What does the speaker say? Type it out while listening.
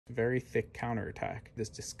very thick counterattack. This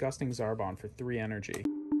disgusting Zarbon for 3 energy.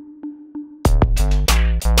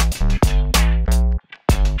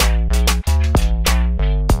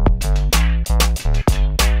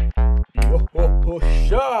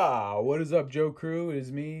 What is up, Joe Crew? It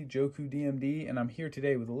is me, Johku DMD, and I'm here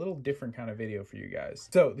today with a little different kind of video for you guys.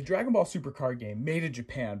 So, the Dragon Ball Super card game, made in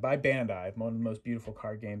Japan by Bandai, one of the most beautiful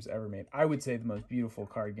card games ever made. I would say the most beautiful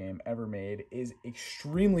card game ever made, is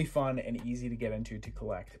extremely fun and easy to get into to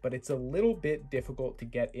collect, but it's a little bit difficult to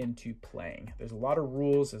get into playing. There's a lot of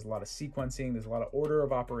rules, there's a lot of sequencing, there's a lot of order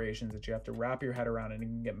of operations that you have to wrap your head around, and it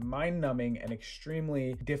can get mind-numbing and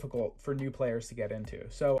extremely difficult for new players to get into.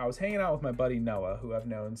 So, I was hanging out with my buddy Noah, who I've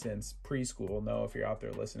known since preschool. Noah, if you're out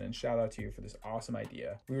there listening, shout out to you for this awesome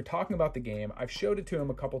idea. We were talking about the game. I've showed it to him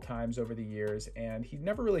a couple times over the years, and he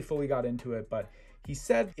never really fully got into it, but he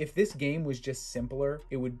said if this game was just simpler,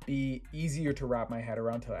 it would be easier to wrap my head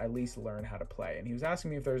around to at least learn how to play. And he was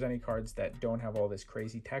asking me if there's any cards that don't have all this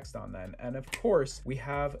crazy text on them. And of course, we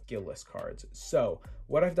have skill-less cards. So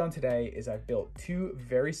what I've done today is I've built 2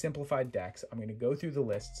 very simplified decks. I'm going to go through the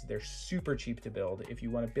lists. They're super cheap to build. If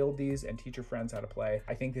you want to build these and teach your friends how to play,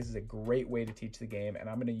 I think this is a great way to teach the game. And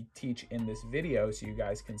I'm going to teach in this video so you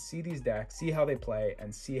guys can see these decks, see how they play,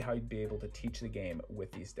 and see how you'd be able to teach the game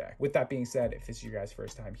with these decks. With that being said, if this is your guys'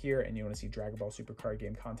 first time here and you want to see Dragon Ball Super card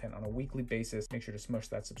game content on a weekly basis, make sure to smush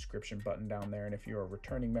that subscription button down there. And if you're a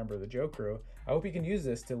returning member of the Joe Crew, I hope you can use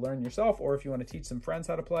this to learn yourself, or if you want to teach some friends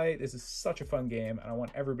how to play. This is such a fun game and I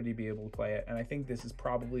want everybody to be able to play it, and I think this is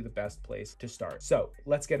probably the best place to start. So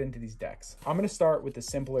let's get into these decks. I'm going to start with the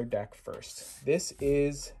simpler deck first. This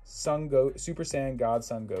is Super Saiyan God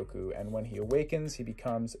Son Goku, and when he awakens, he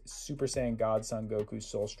becomes Super Saiyan God Son Goku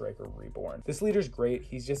Soul Striker Reborn. This leader's great.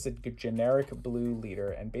 He's just a generic blue leader,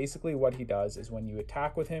 and basically what he does is when you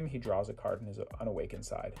attack with him, he draws a card in his unawakened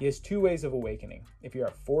side. He has 2 ways of awakening. If you're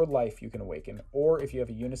at 4 life, you can awaken, or if you have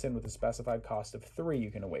a unison with a specified cost of 3, you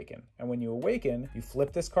can awaken. And when you awaken, you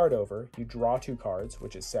flip this card over, you draw 2 cards,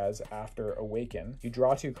 which it says after awaken. You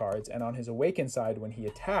draw 2 cards, and on his awakened side, when he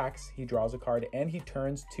attacks, he draws a card and he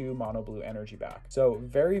turns 2 mono blue energy back. So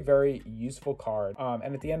very, very useful card.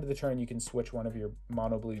 And at the end of the turn, you can switch one of your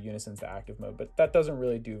mono blue unisons to active mode, but that doesn't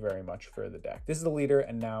really do very much for the deck. This is the leader,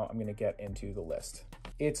 and now I'm going to get into the list.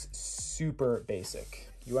 It's super basic.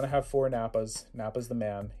 You want to have 4 Nappas. Nappa's the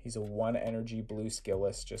man. He's a 1 energy blue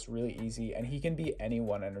skillless, just really easy. And he can be any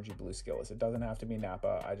 1 energy blue skillless. It doesn't have to be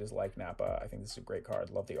Nappa. I just like Nappa. I think this is a great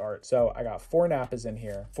card. Love the art. So I got 4 Nappas in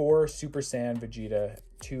here, 4 Super Saiyan Vegeta,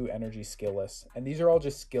 2 energy skillless. And these are all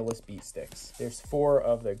just skillless beat sticks. There's 4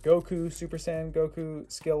 of the Goku, Super Saiyan Goku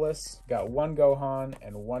skillless. Got 1 Gohan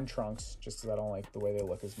and 1 Trunks, just because I don't like the way they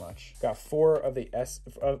look as much. Got 4 of the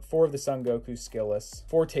Son Goku skillless,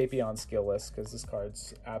 4 Tapion skillless, because this card's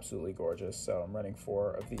absolutely gorgeous, so I'm running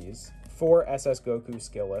 4 of these. 4 SS Goku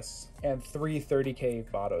skillless, and 3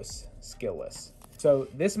 30k Vados skillless. So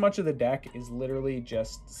this much of the deck is literally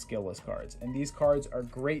just skillless cards, and these cards are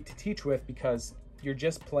great to teach with because you're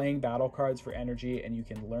just playing battle cards for energy, and you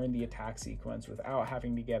can learn the attack sequence without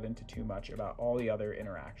having to get into too much about all the other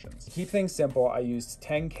interactions. To keep things simple, I used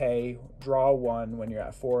 10k, draw 1 when you're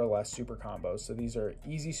at 4 or less super combos. So these are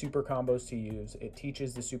easy super combos to use. It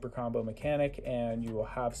teaches the super combo mechanic, and you will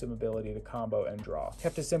have some ability to combo and draw.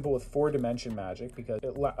 Kept it simple with 4 dimension magic because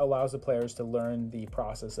it allows the players to learn the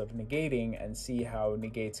process of negating and see how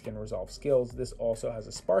negates can resolve skills. This also has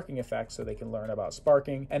a sparking effect, so they can learn about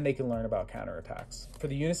sparking and they can learn about counterattacks. For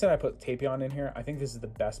the unison, I put Tapion in here. I think this is the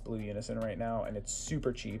best blue unison right now, and it's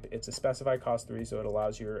super cheap. It's a specified cost 3, so it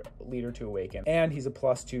allows your leader to awaken. And he's a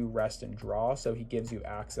 +2 rest and draw, so he gives you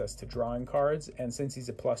access to drawing cards. And since he's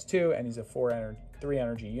a +2 and he's a 3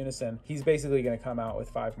 energy unison, he's basically going to come out with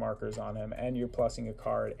 5 markers on him, and you're plussing a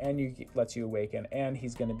card, and lets you awaken, and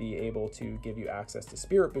he's going to be able to give you access to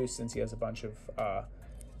Spirit Boost since he has a bunch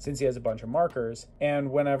of markers,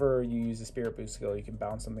 and whenever you use a Spirit Boost skill, you can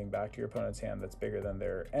bounce something back to your opponent's hand that's bigger than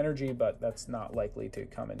their energy, but that's not likely to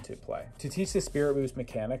come into play. To teach the Spirit Boost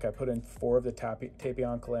mechanic, I put in 4 of the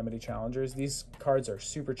Tapion Calamity Challengers. These cards are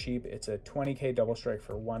super cheap. It's a 20k double strike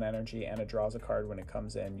for 1 energy, and it draws a card when it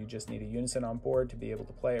comes in. You just need a unison on board to be able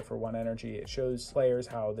to play it for 1 energy. It shows players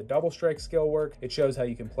how the double strike skill works. It shows how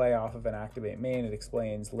you can play off of an activate main. It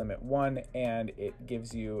explains limit 1, and it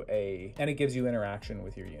gives you interaction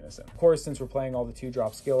with your Unison. Of course, since we're playing all the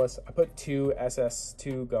 2-drop skillless, I put 2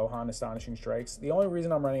 SS2 Gohan Astonishing Strikes. The only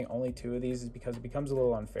reason I'm running only 2 of these is because it becomes a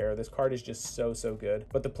little unfair. This card is just so good.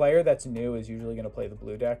 But the player that's new is usually going to play the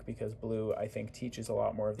blue deck because blue, I think, teaches a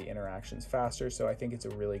lot more of the interactions faster. So I think it's a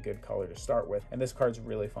really good color to start with. And this card's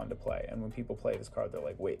really fun to play. And when people play this card, they're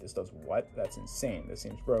like, wait, this does what? That's insane. This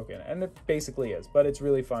seems broken. And it basically is. But it's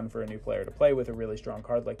really fun for a new player to play with a really strong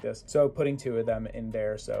card like this. So putting 2 of them in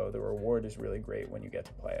there, so the reward is really great when you get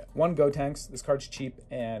to play it. 1 Gotenks. This card's cheap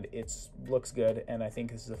and it looks good. And I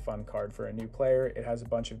think this is a fun card for a new player. It has a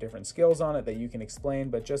bunch of different skills on it that you can explain,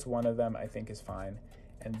 but just one of them I think is fine.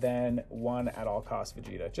 And then 1 at all cost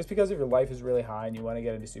Vegeta. Just because if your life is really high and you want to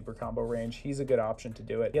get into super combo range, he's a good option to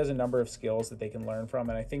do it. He has a number of skills that they can learn from,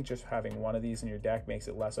 and I think just having 1 of these in your deck makes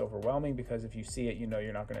it less overwhelming because if you see it, you know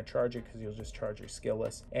you're not going to charge it because you'll just charge your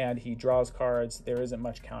skillless. And he draws cards. There isn't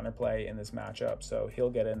much counterplay in this matchup, so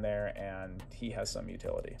he'll get in there and he has some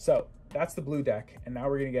utility. So that's the blue deck, and now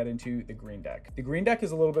we're going to get into the green deck. The green deck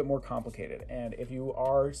is a little bit more complicated, and if you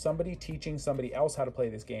are somebody teaching somebody else how to play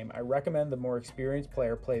this game, I recommend the more experienced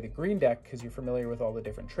player play the green deck because you're familiar with all the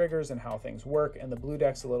different triggers and how things work, and the blue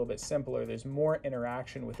deck's a little bit simpler. There's more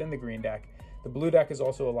interaction within the green deck. The blue deck is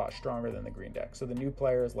also a lot stronger than the green deck, so the new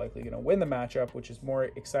player is likely going to win the matchup, which is more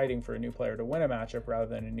exciting for a new player to win a matchup rather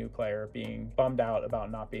than a new player being bummed out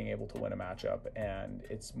about not being able to win a matchup. And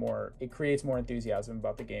it creates more enthusiasm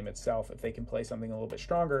about the game itself if they can play something a little bit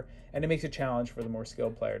stronger, and it makes a challenge for the more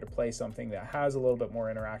skilled player to play something that has a little bit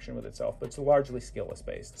more interaction with itself, but it's largely skillless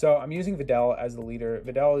based. So I'm using Videl as the leader.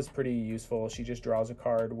 Videl is pretty useful. She just draws a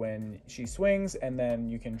card when she swings, and then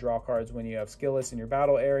you can draw cards when you have skillless in your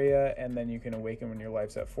battle area, and then you can awaken when your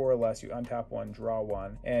life's at 4 or less. You untap 1, draw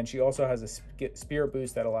 1, and she also has a spirit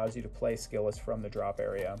boost that allows you to play skillless from the drop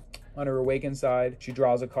area. On her awaken side, she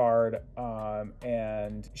draws a card,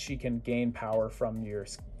 and she can gain power from your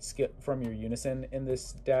Unison in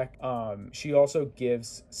this deck. She also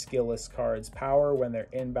gives skillless cards power when they're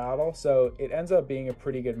in battle, so it ends up being a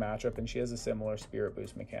pretty good matchup, and she has a similar spirit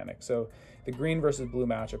boost mechanic. So the green versus blue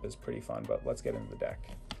matchup is pretty fun, but let's get into the deck.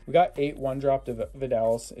 We got 8 1-drop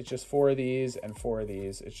Videls. It's just 4 of these and 4 of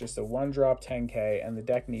these. It's just a 1-drop 10k, and the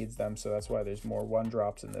deck needs them, so that's why there's more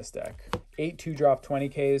 1-drops in this deck. 8 2-drop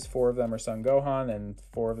 20ks, 4 of them are Son Gohan, and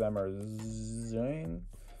 4 of them are Zoin.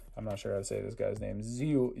 I'm not sure how to say this guy's name.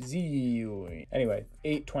 Ziu. Anyway,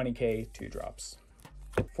 8 20k 2-drops.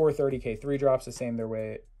 4 30k 3-drops, the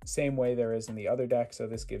same way there is in the other deck, so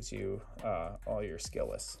this gives you all your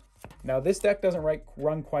skillless. Now this deck doesn't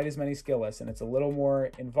run quite as many skillless, and it's a little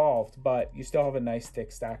more involved, but you still have a nice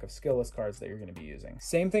thick stack of skillless cards that you're going to be using.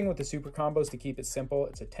 Same thing with the super combos to keep it simple.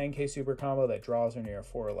 It's a 10k super combo that draws when you're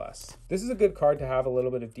 4 or less. This is a good card to have a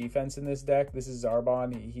little bit of defense in this deck. This is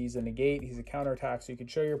Zarbon. He's a negate, he's a counterattack, so you can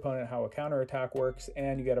show your opponent how a counterattack works,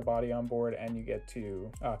 and you get a body on board, and you get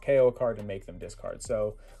to KO a card and make them discard.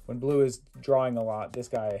 So when blue is drawing a lot, this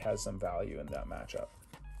guy has some value in that matchup.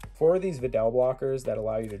 4 of these Videl blockers that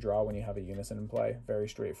allow you to draw when you have a Unison in play. Very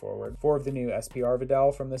straightforward. 4 of the new SPR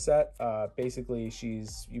Videl from the set. Basically,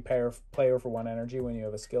 you play her for 1 energy when you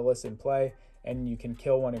have a skillless in play, and you can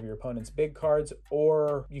kill one of your opponent's big cards,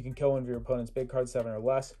 or you can kill one of your opponent's big cards 7 or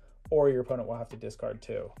less, or your opponent will have to discard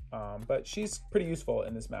 2. But she's pretty useful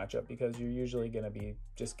in this matchup because you're usually going to be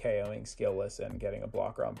just KOing skillless and getting a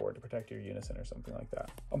blocker on board to protect your Unison or something like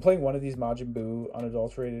that. I'm playing 1 of these Majin Buu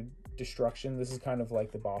Unadulterated Destruction. This is kind of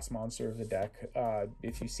like the boss monster of the deck.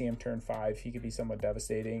 If you see him turn 5, he could be somewhat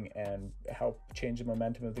devastating and help change the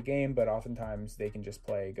momentum of the game, but oftentimes they can just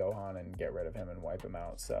play Gohan and get rid of him and wipe him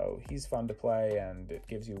out. So he's fun to play, and it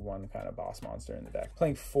gives you 1 kind of boss monster in the deck.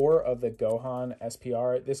 Playing 4 of the Gohan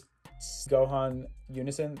SPR. This Gohan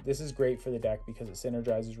Unison, this is great for the deck because it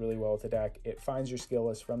synergizes really well with the deck. It finds your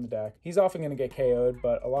skillless from the deck. He's often going to get KO'd,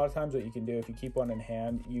 but a lot of times what you can do, if you keep 1 in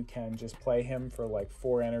hand, you can just play him for like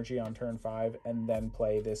 4 energy on turn 5, and then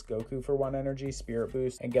play this Goku for 1 energy, Spirit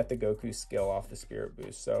Boost, and get the Goku skill off the Spirit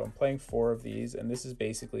Boost. So I'm playing 4 of these, and this is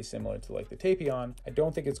basically similar to like the Tapion. I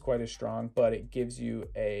don't think it's quite as strong, but it gives you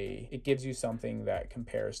something that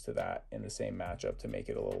compares to that in the same matchup to make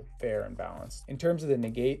it a little fair and balanced. In terms of the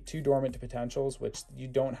negate, 2 dormant potentials, which you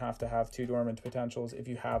don't have to have 2 dormant potentials. If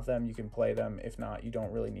you have them, you can play them. If not, you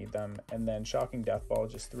don't really need them. And then Shocking Death Ball,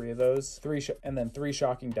 just 3 of those. 3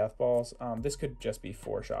 Shocking Death Balls. This could just be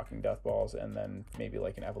 4 Shocking Death Balls, and then maybe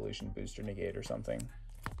like an Evolution Booster negate or something.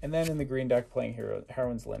 And then in the green deck, playing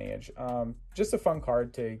Heroine's Lineage. Just a fun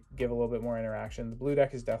card to give a little bit more interaction. The blue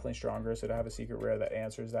deck is definitely stronger, so to have a secret rare that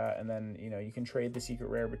answers that, and then, you know, you can trade the secret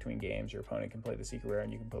rare between games. Your opponent can play the secret rare,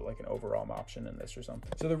 and you can put like an overall option in this or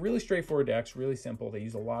something. So they're really straightforward decks, really simple. They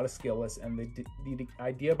use a lot of skill lists, and the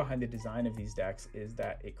idea behind the design of these decks is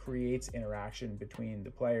that it creates interaction between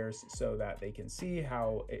the players so that they can see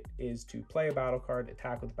how it is to play a battle card,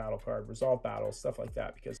 attack with a battle card, resolve battles, stuff like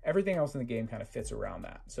that, because everything else in the game kind of fits around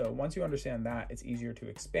that. So once you understand that, it's easier to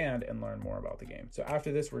expand and learn more about the game. So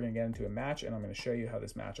after this, we're going to get into a match, and I'm going to show you how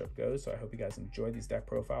this matchup goes. So I hope you guys enjoy these deck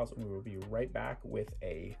profiles, and we will be right back with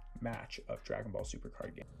a match of Dragon Ball Super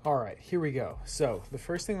card game. All right, here we go. So the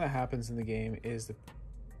first thing that happens in the game is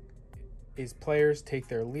players take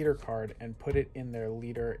their leader card and put it in their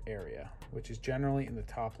leader area, which is generally in the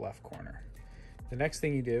top left corner. The next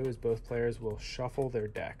thing you do is both players will shuffle their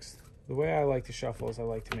decks. The way I like to shuffle is I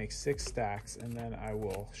like to make 6 stacks, and then I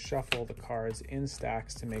will shuffle the cards in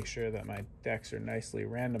stacks to make sure that my decks are nicely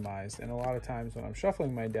randomized. And a lot of times when I'm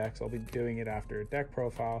shuffling my decks, I'll be doing it after a deck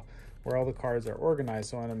profile where all the cards are organized,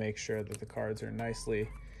 so I want to make sure that the cards are nicely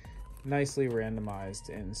randomized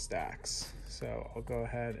in stacks. So I'll go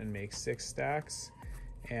ahead and make 6 stacks,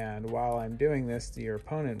 and while I'm doing this, your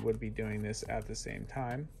opponent would be doing this at the same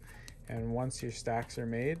time. And once your stacks are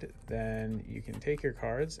made, then you can take your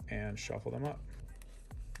cards and shuffle them up.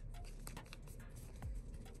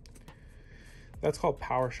 That's called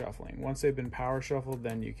power shuffling. Once they've been power shuffled,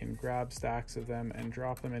 then you can grab stacks of them and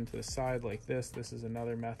drop them into the side like this. This is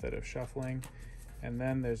another method of shuffling. And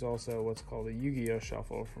then there's also what's called a Yu-Gi-Oh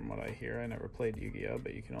shuffle, from what I hear. I never played Yu-Gi-Oh,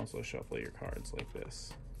 but you can also shuffle your cards like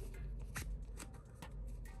this.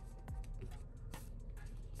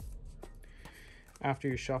 After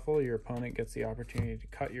you shuffle, your opponent gets the opportunity to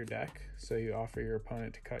cut your deck. So you offer your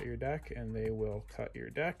opponent to cut your deck, and they will cut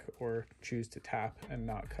your deck or choose to tap and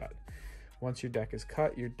not cut. Once your deck is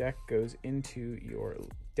cut, your deck goes into your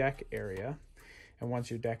deck area. And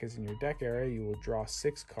once your deck is in your deck area, you will draw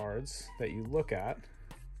 6 cards that you look at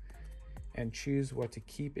and choose what to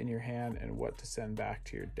keep in your hand and what to send back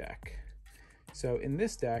to your deck. So in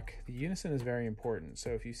this deck, the unison is very important.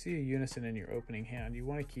 So if you see a unison in your opening hand, you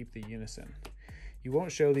want to keep the unison. You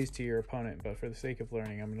won't show these to your opponent, but for the sake of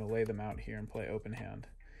learning, I'm going to lay them out here and play open hand.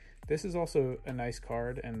 This is also a nice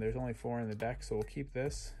card, and there's only 4 in the deck, so we'll keep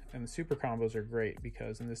this. And the super combos are great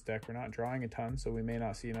because in this deck we're not drawing a ton, so we may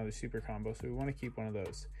not see another super combo, so we want to keep one of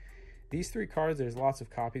those. These 3 cards, there's lots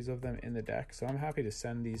of copies of them in the deck, so I'm happy to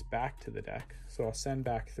send these back to the deck. So I'll send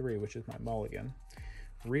back 3, which is my mulligan,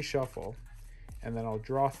 reshuffle, and then I'll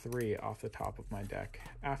draw 3 off the top of my deck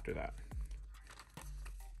after that.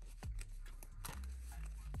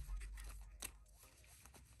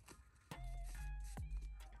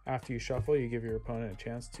 After you shuffle, you give your opponent a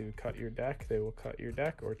chance to cut your deck. They will cut your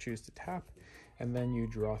deck or choose to tap, and then you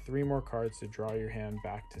draw 3 more cards to draw your hand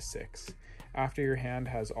back to 6. After your hand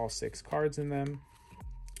has all 6 cards in them,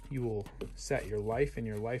 you will set your life in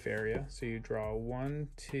your life area. So you draw 1,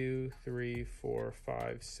 2, 3, 4,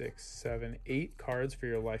 5, 6, 7, 8 cards for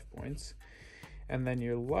your life points. And then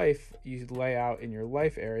your life, you lay out in your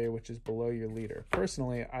life area, which is below your leader.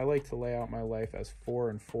 Personally, I like to lay out my life as 4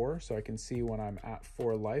 and 4, so I can see when I'm at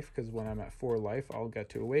 4 life, because when I'm at 4 life, I'll get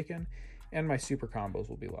to awaken, and my super combos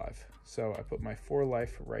will be live. So I put my 4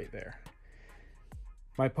 life right there.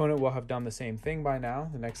 My opponent will have done the same thing by now.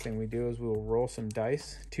 The next thing we do is we will roll some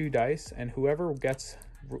dice, 2 dice, and whoever gets,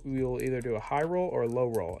 we will either do a high roll or a low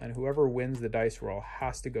roll, and whoever wins the dice roll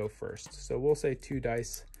has to go first. So we'll say 2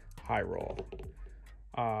 dice, high roll.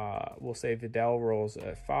 We'll say Videl rolls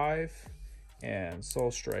a 5 and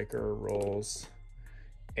Soul Striker rolls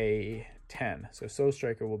a 10. So Soul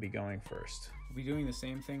Striker will be going first. We'll be doing the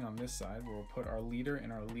same thing on this side where we'll put our leader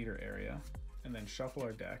in our leader area and then shuffle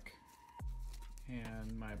our deck.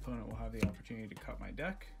 And my opponent will have the opportunity to cut my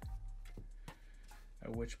deck,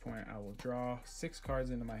 at which point I will draw 6 cards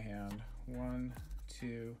into my hand. 1,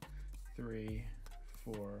 2, 3,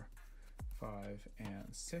 4, 5, and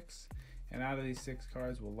 6. And out of these 6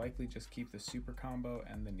 cards, we'll likely just keep the super combo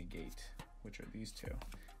and the negate, which are these 2. And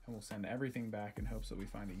we'll send everything back in hopes that we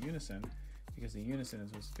find a unison, because the unison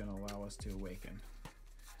is what's going to allow us to awaken.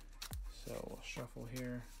 So we'll shuffle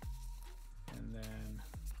here, and then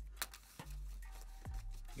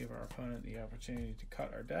give our opponent the opportunity to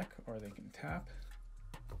cut our deck, or they can tap.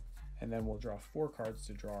 And then we'll draw 4 cards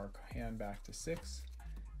to draw our hand back to 6,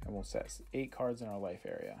 and we'll set 8 cards in our life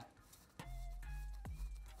area.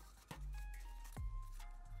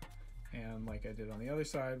 And like I did on the other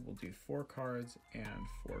side, we'll do 4 cards and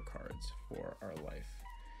 4 cards for our life.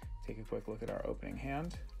 Take a quick look at our opening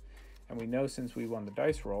hand. And we know since we won the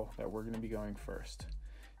dice roll that we're going to be going first.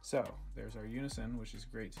 So there's our unison, which is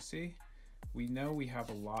great to see. We know we have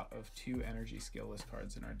a lot of 2 energy skillless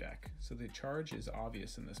cards in our deck, so the charge is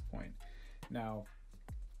obvious in this point. Now,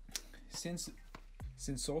 since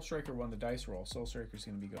Soul Striker won the dice roll, Soul Striker is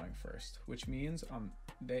going to be going first, which means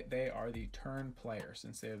they are the turn player,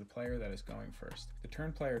 since they are the player that is going first. The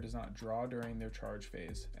turn player does not draw during their charge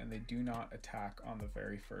phase, and they do not attack on the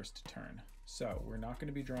very first turn. So we're not going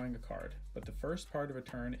to be drawing a card, but the first part of a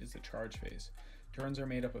turn is the charge phase. Turns are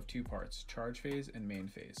made up of 2 parts, charge phase and main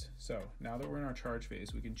phase. So now that we're in our charge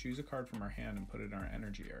phase, we can choose a card from our hand and put it in our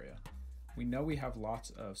energy area. We know we have lots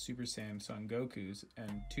of Super Saiyan Son Gokus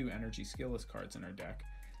and 2 energy skillless cards in our deck,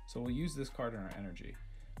 so we'll use this card in our energy.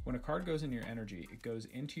 When a card goes into your energy, it goes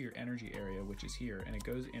into your energy area, which is here, and it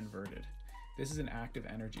goes inverted. This is an active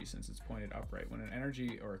energy since it's pointed upright. When an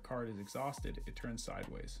energy or a card is exhausted, it turns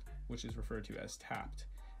sideways, which is referred to as tapped.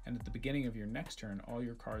 And at the beginning of your next turn, all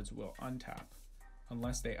your cards will untap,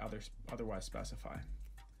 unless they otherwise specify.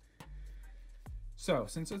 So,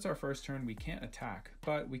 since it's our first turn, we can't attack,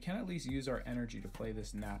 but we can at least use our energy to play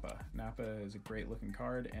this Nappa. Nappa is a great looking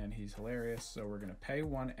card, and he's hilarious, so we're going to pay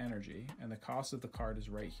 1 energy, and the cost of the card is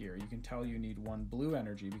right here. You can tell you need 1 blue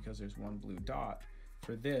energy because there's 1 blue dot.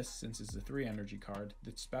 For this, since it's a 3 energy card,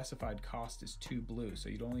 the specified cost is 2 blue, so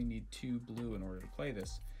you'd only need 2 blue in order to play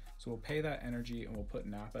this. So we'll pay that energy, and we'll put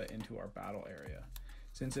Nappa into our battle area.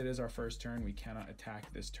 Since it is our first turn, we cannot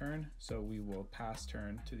attack this turn, so we will pass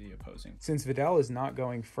turn to the opposing. Since Videl is not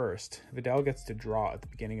going first, Videl gets to draw at the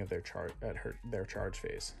beginning of their charge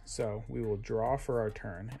phase. So we will draw for our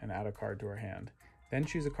turn and add a card to our hand, then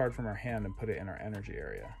choose a card from our hand and put it in our energy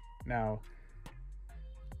area. Now,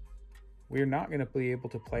 we're not going to be able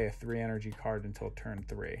to play a 3 energy card until turn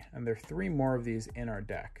 3, and there are 3 more of these in our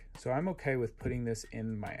deck. So I'm okay with putting this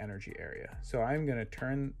in my energy area. So I'm going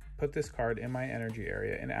to put this card in my energy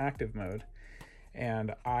area in active mode,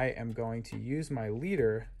 and I am going to use my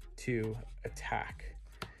leader to attack.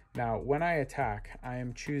 Now, when I attack, I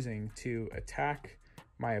am choosing to attack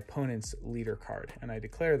my opponent's leader card, and I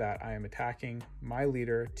declare that I am attacking my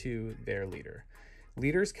leader to their leader.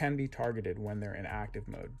 Leaders can be targeted when they're in active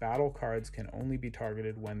mode. Battle cards can only be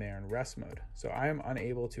targeted when they are in rest mode. So I am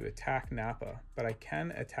unable to attack Nappa, but I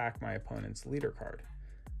can attack my opponent's leader card.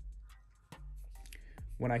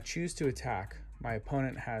 When I choose to attack, my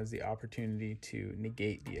opponent has the opportunity to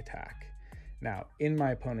negate the attack. Now, in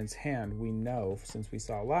my opponent's hand, we know, since we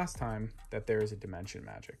saw last time, that there is a Dimension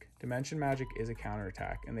Magic. Dimension Magic is a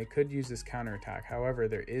counterattack, and they could use this counterattack. However,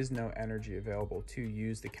 there is no energy available to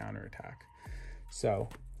use the counterattack. So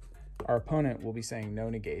our opponent will be saying no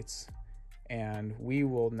negates, and we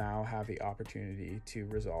will now have the opportunity to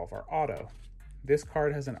resolve our auto. This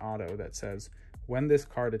card has an auto that says, when this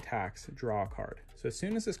card attacks, draw a card. So as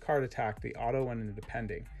soon as this card attacked, the auto went into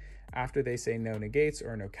pending. After they say no negates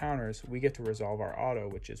or no counters, we get to resolve our auto,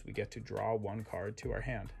 which is we get to draw 1 card to our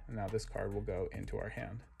hand. And now this card will go into our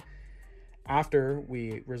hand. After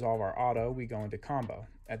we resolve our auto, we go into combo.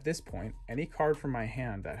 At this point, any card from my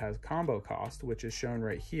hand that has combo cost, which is shown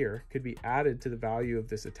right here, could be added to the value of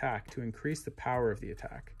this attack to increase the power of the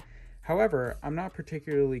attack. However, I'm not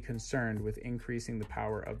particularly concerned with increasing the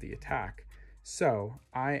power of the attack, so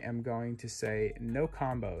I am going to say no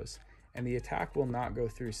combos, and the attack will not go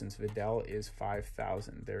through since Videl is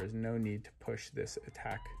 5,000. There is no need to push this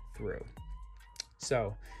attack through.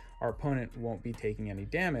 So our opponent won't be taking any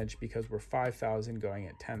damage because we're 5,000 going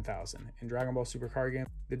at 10,000. In Dragon Ball Super Card Game,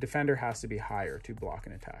 the defender has to be higher to block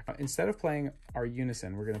an attack. Instead of playing our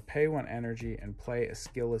unison, we're going to pay 1 energy and play a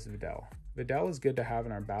skillless Videl. Videl is good to have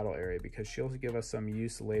in our battle area because she'll give us some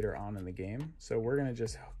use later on in the game. So we're going to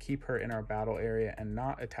just keep her in our battle area and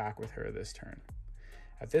not attack with her this turn.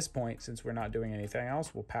 At this point, since we're not doing anything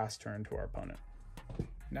else, we'll pass turn to our opponent.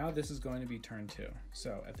 Now this is going to be turn 2.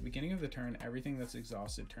 So at the beginning of the turn, everything that's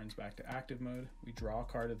exhausted turns back to active mode. We draw a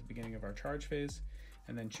card at the beginning of our charge phase,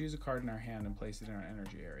 and then choose a card in our hand and place it in our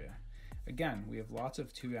energy area. Again, we have lots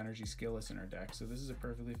of 2 energy skillless in our deck, so this is a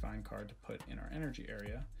perfectly fine card to put in our energy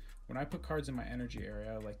area. When I put cards in my energy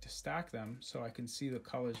area, I like to stack them so I can see the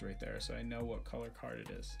colors right there, so I know what color card it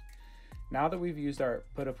is. Now that we've used our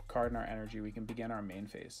put a card in our energy, we can begin our main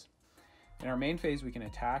phase. In our main phase, we can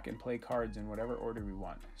attack and play cards in whatever order we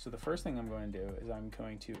want. So the first thing I'm going to do is I'm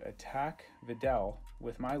going to attack Videl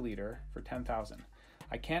with my leader for 10,000.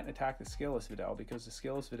 I can't attack the skillless Videl because the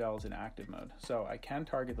skillless Videl is in active mode. So I can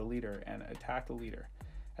target the leader and attack the leader.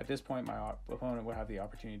 At this point, my opponent would have the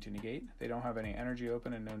opportunity to negate. They don't have any energy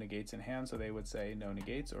open and no negates in hand, so they would say no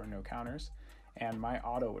negates or no counters, and my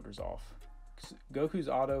auto would resolve. Goku's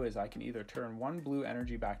auto is I can either turn 1 blue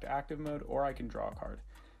energy back to active mode or I can draw a card.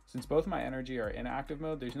 Since both my energy are in active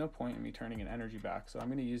mode, there's no point in me turning an energy back, so I'm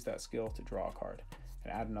going to use that skill to draw a card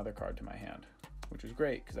and add another card to my hand, which is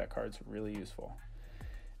great because that card's really useful.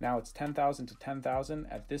 Now it's 10,000 to 10,000.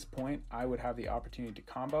 At this point, I would have the opportunity to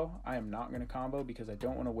combo. I am not going to combo because I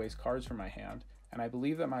don't want to waste cards from my hand, and I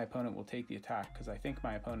believe that my opponent will take the attack because I think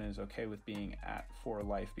my opponent is okay with being at 4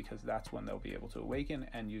 life because that's when they'll be able to awaken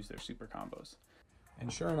and use their super combos.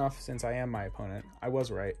 And sure enough, since I am my opponent, I was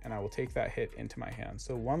right, and I will take that hit into my hand.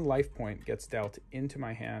 So 1 life point gets dealt into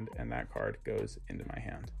my hand, and that card goes into my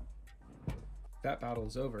hand. That battle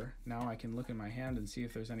is over. Now I can look in my hand and see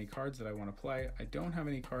if there's any cards that I want to play. I don't have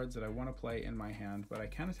any cards that I want to play in my hand, but I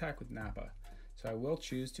can attack with Nappa. So I will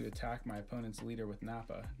choose to attack my opponent's leader with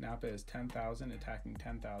Nappa. Nappa is 10,000, attacking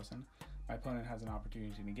 10,000. My opponent has an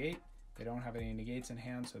opportunity to negate. They don't have any negates in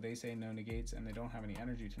hand, so they say no negates, and they don't have any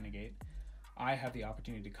energy to negate. I have the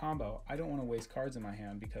opportunity to combo. I don't want to waste cards in my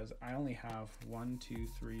hand because I only have 1, 2,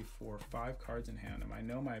 3, 4, 5 cards in hand, and I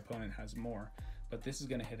know my opponent has more, but this is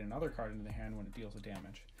going to hit another card into the hand when it deals a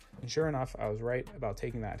damage. And sure enough, I was right about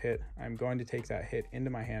taking that hit. I'm going to take that hit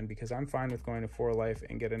into my hand because I'm fine with going to 4 life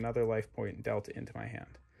and get another life point dealt into my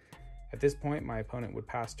hand. At this point, my opponent would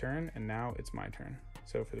pass turn, and now it's my turn.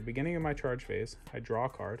 So for the beginning of my charge phase, I draw a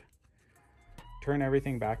card, turn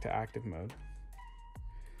everything back to active mode,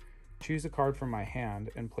 choose a card from my hand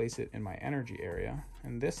and place it in my energy area,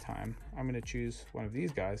 and this time I'm going to choose one of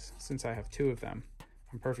these guys. Since I have 2 of them,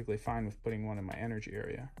 I'm perfectly fine with putting one in my energy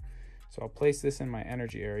area. So I'll place this in my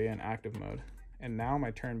energy area in active mode, and now my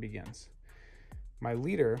turn begins. My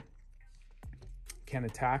leader can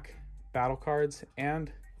attack battle cards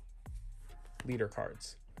and leader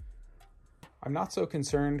cards. I'm not so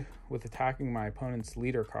concerned with attacking my opponent's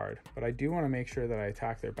leader card, but I do want to make sure that I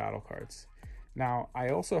attack their battle cards. Now, I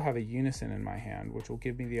also have a unison in my hand, which will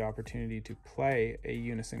give me the opportunity to play a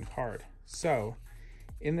unison card. So,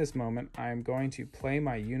 in this moment, I'm going to play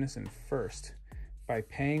my unison first by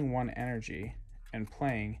paying 1 energy and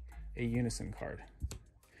playing a unison card.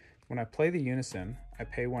 When I play the unison, I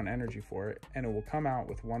pay 1 energy for it, and it will come out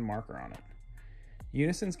with 1 marker on it.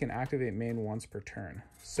 Unisons can activate main once per turn.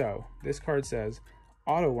 So, this card says,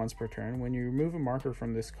 auto once per turn. When you remove a marker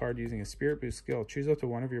from this card using a Spirit Boost skill, choose up to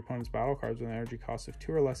 1 of your opponent's battle cards with an energy cost of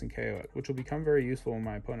 2 or less and KO it, which will become very useful when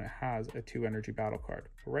my opponent has a 2 energy battle card.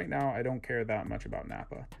 But right now, I don't care that much about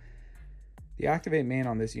Nappa. The activate main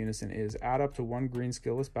on this unison is add up to 1 green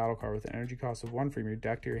skillless battle card with an energy cost of 1 from your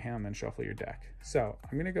deck to your hand, then shuffle your deck. So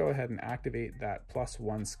I'm going to go ahead and activate that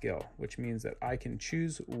 +1 skill, which means that I can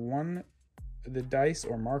choose the dice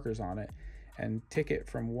or markers on it and tick it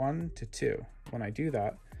from 1 to 2. When I do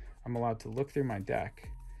that, I'm allowed to look through my deck,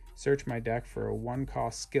 search my deck for a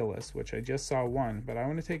 1-cost skillless, which I just saw 1, but I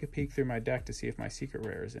want to take a peek through my deck to see if my secret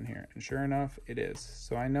rare is in here. And sure enough, it is.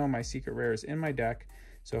 So I know my secret rare is in my deck,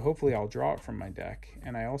 so hopefully I'll draw it from my deck.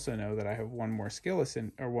 And I also know that I have 1 more skillless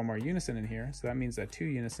or 1 more unison in here, so that means that 2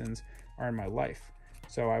 unisons are in my life.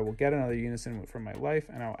 So I will get another unison from my life,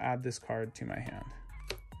 and I'll add this card to my hand.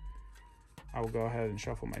 I will go ahead and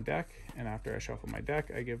shuffle my deck, and after I shuffle my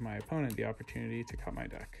deck, I give my opponent the opportunity to cut my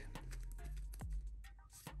deck.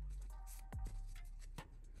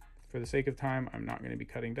 For the sake of time, I'm not going to be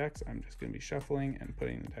cutting decks. I'm just going to be shuffling and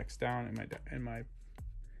putting the decks down in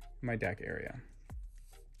my deck area.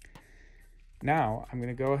 Now, I'm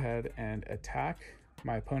going to go ahead and attack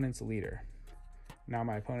my opponent's leader. Now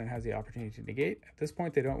my opponent has the opportunity to negate. At this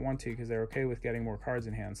point, they don't want to because they're okay with getting more cards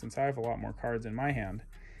in hand. Since I have a lot more cards in my hand,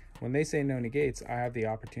 when they say no negates, I have the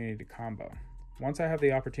opportunity to combo. Once I have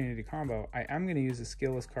the opportunity to combo, I am going to use a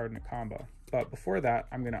skillless card in a combo. But before that,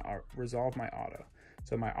 I'm going to resolve my auto.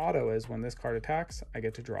 So my auto is when this card attacks, I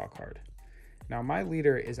get to draw a card. Now my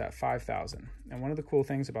leader is at 5,000. And one of the cool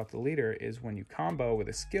things about the leader is when you combo with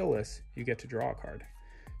a skillless, you get to draw a card.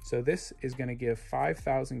 So this is going to give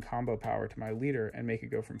 5,000 combo power to my leader and make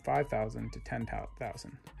it go from 5,000 to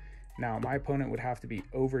 10,000. Now, my opponent would have to be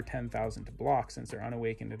over 10,000 to block since they're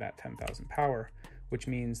unawakened to that 10,000 power, which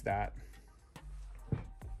means that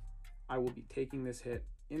I will be taking this hit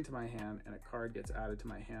into my hand and a card gets added to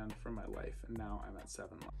my hand from my life, and now I'm at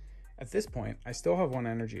 7 life. At this point, I still have 1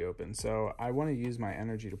 energy open, so I want to use my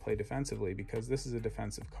energy to play defensively because this is a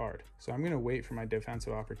defensive card. So I'm going to wait for my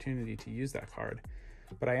defensive opportunity to use that card,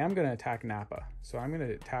 but I am going to attack Nappa. So I'm going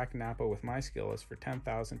to attack Nappa with my skillless for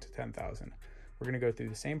 10,000 to 10,000. We're going to go through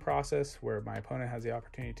the same process where my opponent has the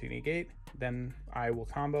opportunity to negate, then I will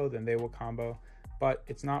combo, then they will combo, but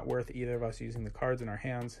it's not worth either of us using the cards in our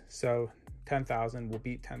hands, so 10,000 will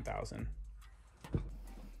beat 10,000.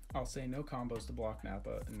 I'll say no combos to block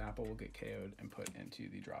Nappa, and Nappa will get KO'd and put into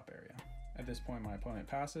the drop area. At this point, my opponent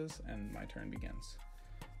passes, and my turn begins.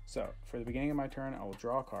 So for the beginning of my turn, I will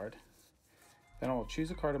draw a card. Then I will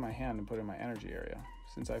choose a card in my hand and put it in my energy area.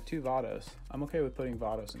 Since I have 2 Vados, I'm okay with putting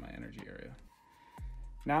Vados in my energy area.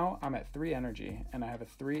 Now I'm at 3 energy, and I have a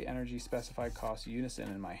 3 energy specified cost unison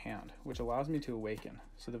in my hand, which allows me to awaken.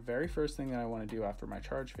 So the very first thing that I want to do after my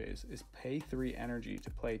charge phase is pay 3 energy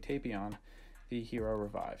to play Tapion, the hero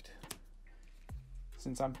revived.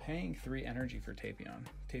 Since I'm paying 3 energy for Tapion,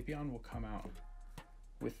 Tapion will come out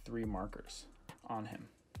with 3 markers on him.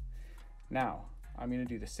 Now, I'm going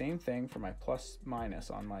to do the same thing for my plus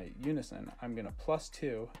minus on my unison. I'm going to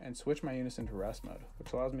 +2 and switch my unison to rest mode,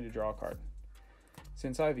 which allows me to draw a card.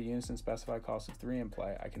 Since I have a unison specified cost of 3 in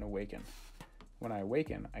play, I can awaken. When I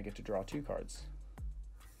awaken, I get to draw 2 cards.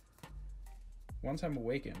 Once I'm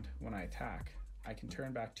awakened, when I attack, I can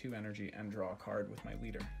turn back 2 energy and draw a card with my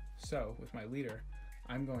leader. So, with my leader,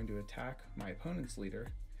 I'm going to attack my opponent's leader,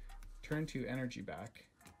 turn 2 energy back,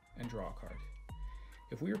 and draw a card.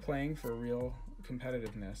 If we were playing for real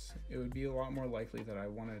competitiveness, it would be a lot more likely that I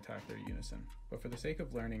want to attack their unison. But for the sake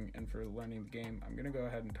of learning and for learning the game, I'm going to go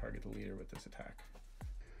ahead and target the leader with this attack.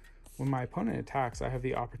 When my opponent attacks, I have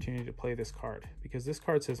the opportunity to play this card, because this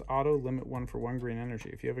card says auto limit 1 for 1 green energy.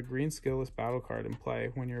 If you have a green skillless battle card in play,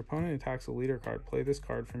 when your opponent attacks a leader card, play this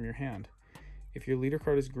card from your hand. If your leader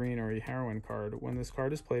card is green or a heroine card, when this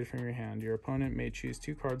card is played from your hand, your opponent may choose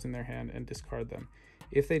 2 cards in their hand and discard them.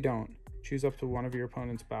 If they don't, choose up to one of your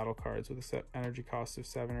opponent's battle cards with a set energy cost of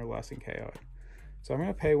 7 or less and KO it. So I'm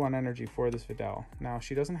going to pay 1 energy for this Videl. Now,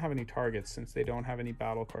 she doesn't have any targets since they don't have any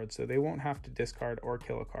battle cards, so they won't have to discard or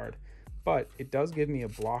kill a card. But it does give me a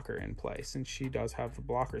blocker in play, since she does have the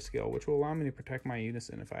blocker skill, which will allow me to protect my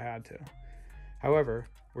unison if I had to. However,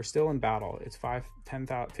 we're still in battle. It's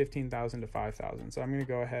 15,000 to 5,000, so I'm going to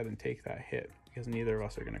go ahead and take that hit, because neither of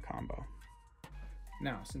us are going to combo.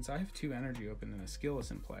 Now, since I have 2 energy open and a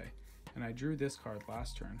skillless in play, and I drew this card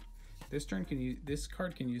last turn, this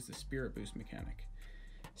card can use the Spirit Boost mechanic.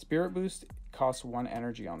 Spirit Boost costs 1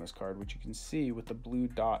 energy on this card, which you can see with the blue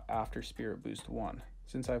dot after Spirit Boost 1.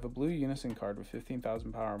 Since I have a blue unison card with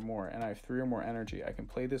 15,000 power or more, and I have 3 or more energy, I can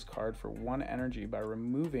play this card for 1 energy by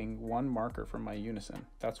removing 1 marker from my unison.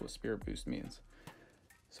 That's what Spirit Boost means.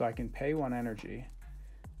 So I can pay 1 energy,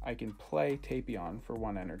 I can play Tapion for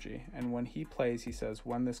 1 energy, and when he plays, he says,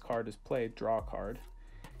 when this card is played, draw a card.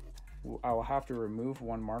 I will have to remove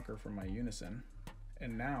 1 marker from my unison,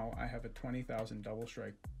 and now I have a 20,000 double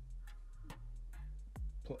strike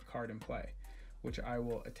card in play, which I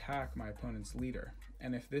will attack my opponent's leader.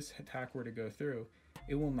 And if this attack were to go through,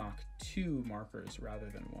 it will knock 2 markers rather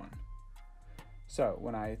than 1. So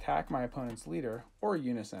when I attack my opponent's leader or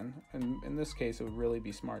unison, and in this case it would really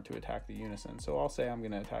be smart to attack the unison, so I'll say I'm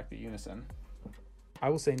going to attack the unison. I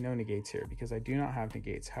will say no negates here because I do not have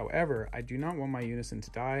negates. However, I do not want my unison to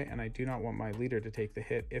die, and I do not want my leader to take the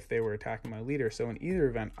hit if they were attacking my leader. So in either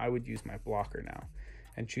event, I would use my blocker now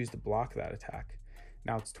and choose to block that attack.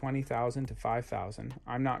 Now it's 20,000 to 5,000.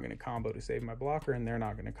 I'm not going to combo to save my blocker, and they're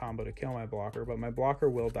not going to combo to kill my blocker, but my blocker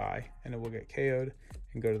will die, and it will get KO'd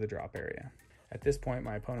and go to the drop area. At this point,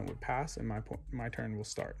 my opponent would pass, and my turn will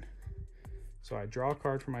start. So I draw a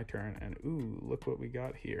card for my turn, and ooh, look what we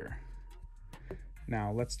got here.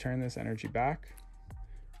 Now let's turn this energy back.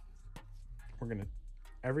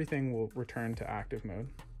 Everything will return to active mode.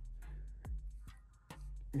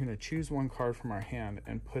 We're going to choose 1 card from our hand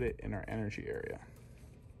and put it in our energy area.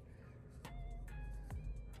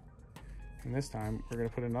 And this time, we're going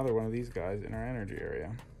to put another one of these guys in our energy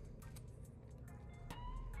area.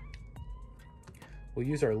 We'll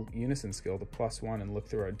use our unison skill, the +1, and look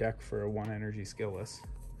through our deck for a 1 energy skillless.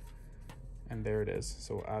 And there it is.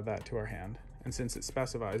 So we'll add that to our hand. And since it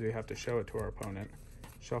specifies, we have to show it to our opponent,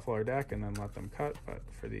 shuffle our deck, and then let them cut. But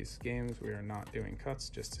for these games, we are not doing cuts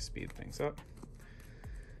just to speed things up.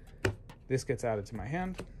 This gets added to my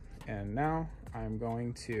hand. And now I'm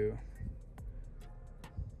going to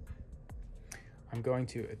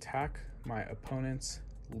attack my opponent's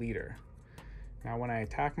leader. Now when I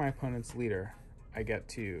attack my opponent's leader,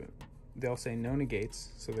 they'll say no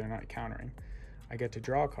negates, so they're not countering. I get to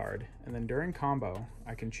draw a card, and then during combo,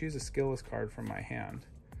 I can choose a skillless card from my hand,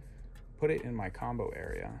 put it in my combo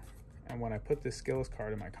area, and when I put this skillless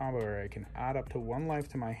card in my combo area, I can add up to 1 life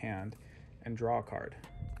to my hand and draw a card.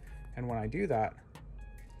 And when I do that,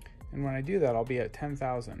 I'll be at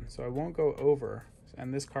 10,000, so I won't go over,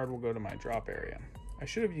 and this card will go to my drop area. I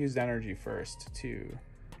should have used energy first to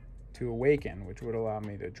awaken, which would allow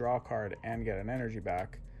me to draw a card and get an energy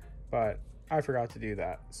back, but I forgot to do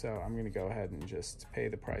that, so I'm going to go ahead and just pay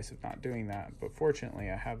the price of not doing that. But fortunately,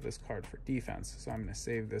 I have this card for defense, so I'm going to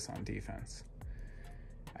save this on defense.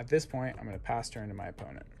 At this point, I'm going to pass turn to my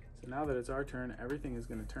opponent. So now that it's our turn, everything is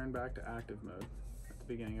going to turn back to active mode at the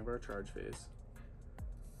beginning of our charge phase.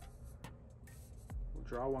 We'll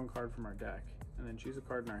draw one card from our deck, and then choose a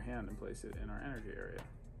card in our hand and place it in our energy area.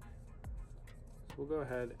 So we'll go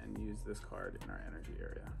ahead and use this card in our energy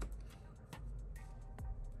area.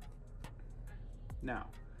 Now,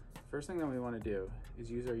 the first thing that we want to do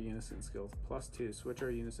is use our unison skill +2, switch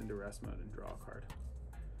our unison to rest mode and draw a card.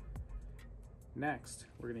 Next,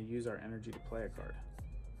 we're going to use our energy to play a card.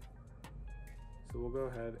 So we'll go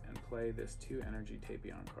ahead and play this 2 energy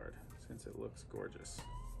Tapion card since it looks gorgeous.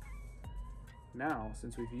 Now,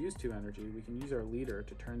 since we've used 2 energy, we can use our leader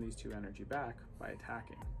to turn these 2 energy back by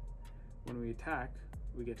attacking. When we attack,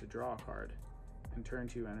 we get to draw a card and turn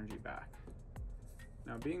 2 energy back.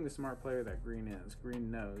 Now, being the smart player that Green is,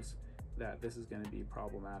 Green knows that this is going to be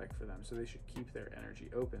problematic for them, so they should keep their energy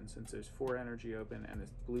open since there's 4 energy open and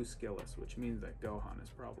it's blue skillless, which means that Gohan is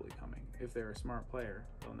probably coming. If they're a smart player,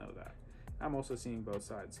 they'll know that. I'm also seeing both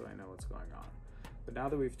sides, so I know what's going on. But now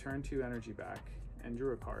that we've turned 2 energy back and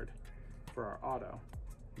drew a card for our auto,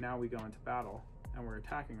 now we go into battle and we're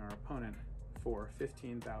attacking our opponent for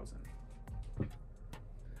 15,000.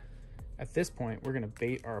 At this point, we're going to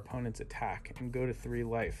bait our opponent's attack and go to 3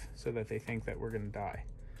 life so that they think that we're going to die.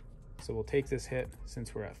 So we'll take this hit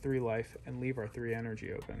since we're at 3 life and leave our 3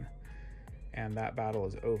 energy open, and that battle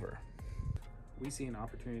is over. We see an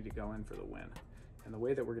opportunity to go in for the win, and the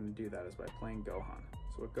way that we're going to do that is by playing Gohan.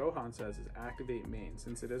 So what Gohan says is activate main.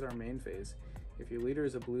 Since it is our main phase, if your leader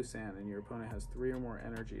is a blue sand and your opponent has 3 or more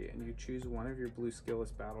energy and you choose one of your blue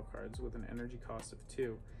skillless battle cards with an energy cost of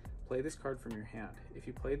 2, play this card from your hand. If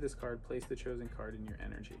you played this card, place the chosen card in your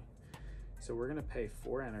energy. So we're going to pay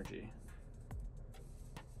 4 energy,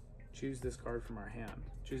 choose this card from our hand,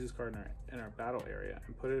 choose this card in our battle area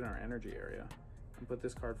and put it in our energy area, and put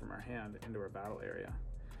this card from our hand into our battle area.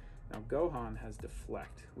 Now Gohan has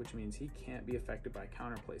deflect, which means he can't be affected by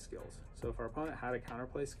counterplay skills. So if our opponent had a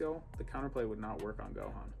counterplay skill, the counterplay would not work on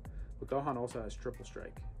Gohan. But Gohan also has triple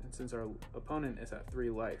strike, and since our opponent is at 3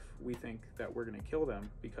 life, we think that we're going to kill them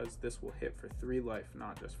because this will hit for 3 life,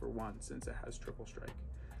 not just for 1, since it has triple strike.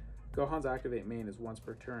 Gohan's activate main is once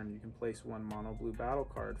per turn. You can place 1 mono blue battle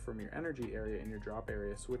card from your energy area in your drop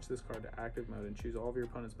area, switch this card to active mode, and choose all of your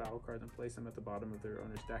opponent's battle cards and place them at the bottom of their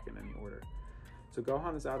owner's deck in any order. So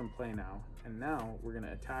Gohan is out in play now, and now we're going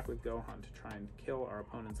to attack with Gohan to try and kill our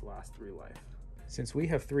opponent's last 3 life. Since we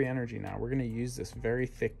have 3 energy now, we're going to use this very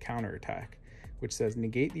thick counter attack, which says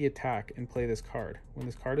negate the attack and play this card. When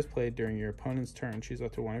this card is played during your opponent's turn, choose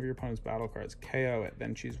up to one of your opponent's battle cards, KO it,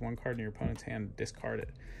 then choose 1 card in your opponent's hand and discard it.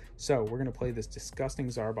 So we're going to play this disgusting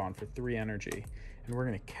Zarbon for 3 energy, and we're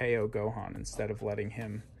going to KO Gohan instead of letting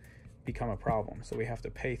him become a problem. So we have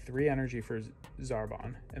to pay 3 energy for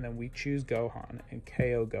Zarbon, and then we choose Gohan and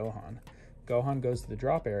KO Gohan. Gohan goes to the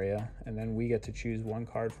drop area, and then we get to choose 1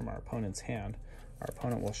 card from our opponent's hand. Our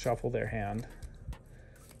opponent will shuffle their hand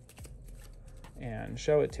and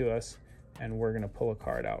show it to us, and we're going to pull a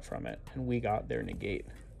card out from it, and we got their negate.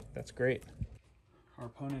 That's great. Our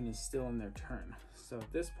opponent is still in their turn, so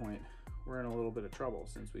at this point we're in a little bit of trouble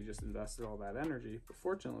since we just invested all that energy, but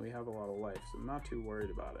fortunately we have a lot of life, so I'm not too worried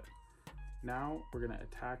about it. Now we're going to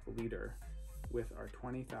attack leader with our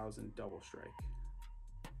 20,000 double strike.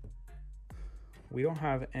 We don't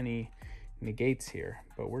have any negates here,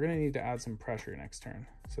 but we're going to need to add some pressure next turn.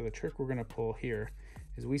 So the trick we're going to pull here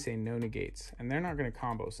is we say no negates, and they're not going to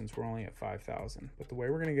combo since we're only at 5,000. But the way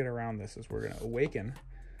we're going to get around this is we're going to awaken,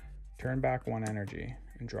 turn back 1 energy,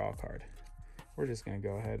 and draw a card. We're just going to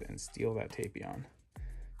go ahead and steal that Tapion.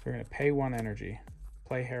 So we're going to pay 1 energy,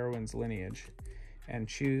 play Heroine's Lineage, and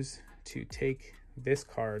choose to take this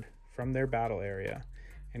card from their battle area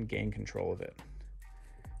and gain control of it.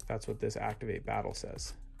 That's what this activate battle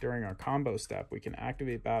says. During our combo step, we can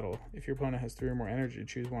activate battle. If your opponent has 3 or more energy,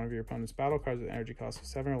 choose one of your opponent's battle cards with an energy cost of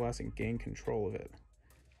 7 or less and gain control of it.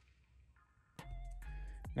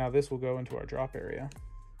 Now this will go into our drop area,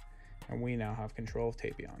 and we now have control of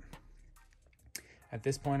Tapion. At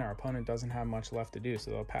this point, our opponent doesn't have much left to do, so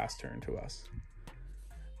they'll pass turn to us.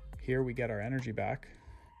 Here we get our energy back,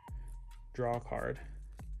 draw a card,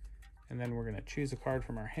 and then we're going to choose a card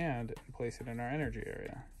from our hand and place it in our energy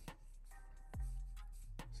area.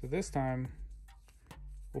 So this time,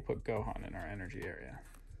 we'll put Gohan in our energy area.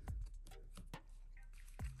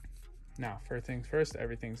 Now, first things first,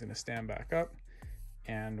 everything's going to stand back up,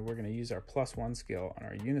 and we're going to use our +1 skill on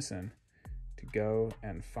our unison to go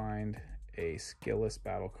and find a skillless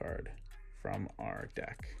battle card from our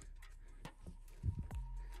deck.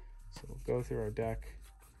 So we'll go through our deck,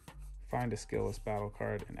 find a skillless battle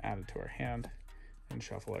card, and add it to our hand, and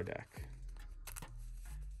shuffle our deck.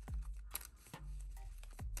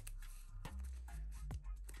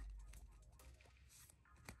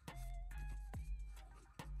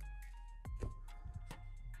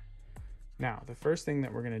 Now, the first thing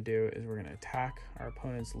that we're going to do is we're going to attack our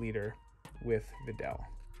opponent's leader with Videl.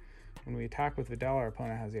 When we attack with Videl, our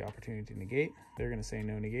opponent has the opportunity to negate. They're going to say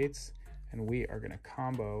no negates, and we are going to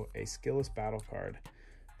combo a skillless battle card.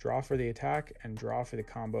 Draw for the attack and draw for the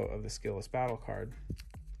combo of the skillless battle card.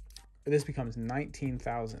 This becomes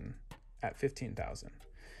 19,000 at 15,000.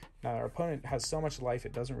 Now, our opponent has so much life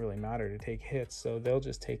it doesn't really matter to take hits, so they'll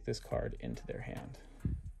just take this card into their hand.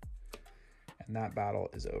 And that battle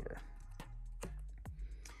is over.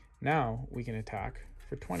 Now we can attack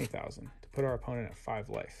for 20,000 to put our opponent at 5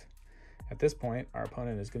 life. At this point, our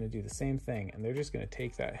opponent is going to do the same thing, and they're just going to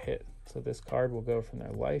take that hit. So this card will go from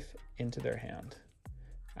their life into their hand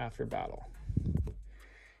after battle.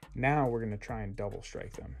 Now we're going to try and double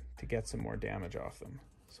strike them to get some more damage off them.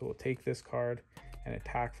 So we'll take this card and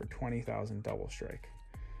attack for 20,000 double strike.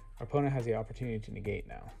 Our opponent has the opportunity to negate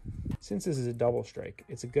now. Since this is a double strike,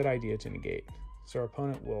 it's a good idea to negate. So our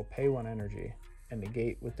opponent will pay 1 energy and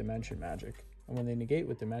negate with Dimension Magic. And when they negate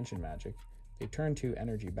with Dimension Magic, they turn 2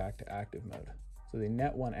 energy back to active mode. So they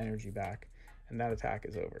net 1 energy back, and that attack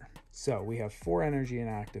is over. So we have 4 energy in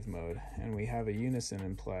active mode, and we have a unison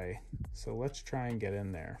in play. So let's try and get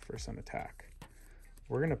in there for some attack.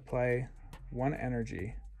 We're going to play 1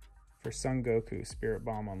 energy for Son Goku, Spirit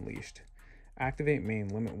Bomb Unleashed. Activate main,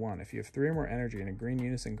 limit 1. If you have 3 or more energy and a green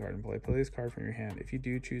unison card in play, play this card from your hand. If you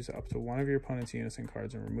do, choose up to 1 of your opponent's unison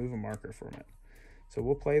cards and remove a marker from it. So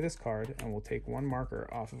we'll play this card and we'll take 1 marker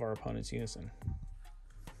off of our opponent's unison.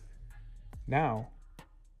 Now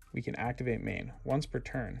we can activate main once per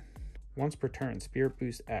turn. Once per turn, Spirit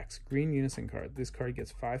Boost X, green unison card. This card gets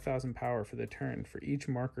 5,000 power for the turn for each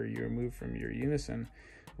marker you remove from your unison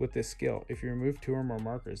with this skill. If you remove 2 or more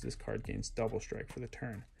markers, this card gains double strike for the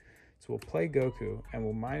turn. So we'll play Goku and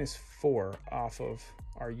we'll -4 off of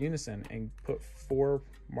our unison and put 4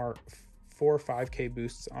 5k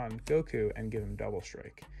boosts on Goku and give him double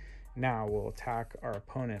strike. Now we'll attack our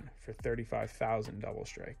opponent for 35,000 double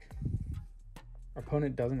strike. Our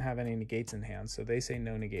opponent doesn't have any negates in hand, so they say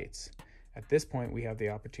no negates. At this point, we have the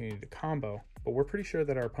opportunity to combo, but we're pretty sure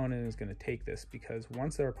that our opponent is going to take this because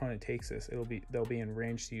once our opponent takes this, they'll be in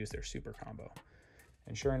range to use their super combo.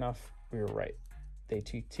 And sure enough, we were right. They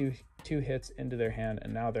took two hits into their hand,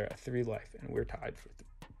 and now they're at 3 life, and we're tied for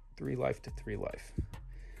 3 life to 3 life.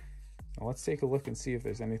 Now let's take a look and see if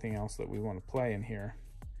there's anything else that we want to play in here.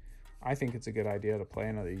 I think it's a good idea to play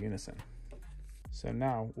another unison. So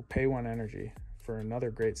now we'll pay 1 energy for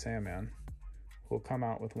another Great Saiyaman who will come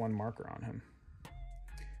out with 1 marker on him.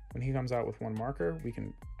 When he comes out with 1 marker, we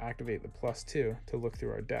can activate the +2 to look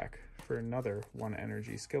through our deck for another 1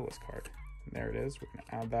 energy skillless card. And there it is. We're going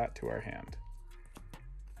to add that to our hand.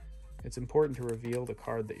 It's important to reveal the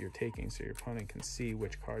card that you're taking so your opponent can see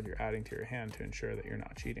which card you're adding to your hand to ensure that you're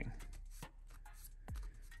not cheating.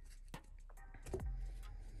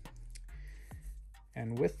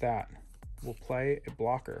 And with that, we'll play a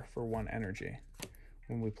blocker for 1 energy.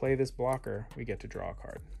 When we play this blocker, we get to draw a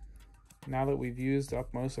card. Now that we've used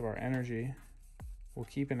up most of our energy, we'll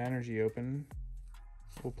keep an energy open.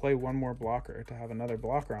 We'll play 1 more blocker to have another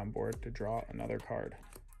blocker on board to draw another card.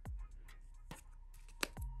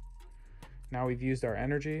 Now we've used our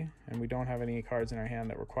energy, and we don't have any cards in our hand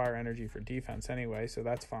that require energy for defense anyway, so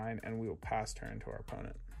that's fine, and we will pass turn to our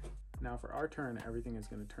opponent. Now for our turn, everything is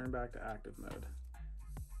going to turn back to active mode.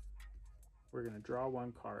 We're going to draw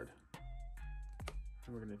 1 card,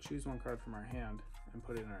 and we're going to choose 1 card from our hand and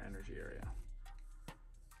put it in our energy area.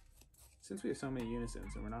 Since we have so many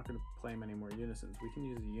unisons and we're not going to play many more unisons, we can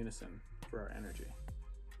use a unison for our energy.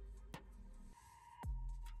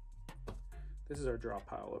 This is our draw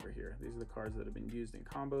pile over here. These are the cards that have been used in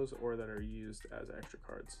combos or that are used as extra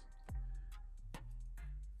cards.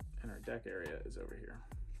 And our deck area is over here.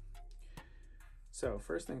 So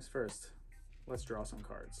first things first, let's draw some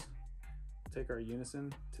cards. Take our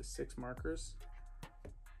unison to 6 markers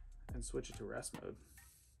and switch it to rest mode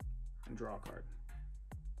and draw a card.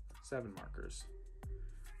 7 markers.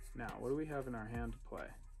 Now, what do we have in our hand to play?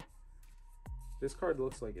 This card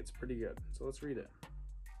looks like it's pretty good, so let's read it.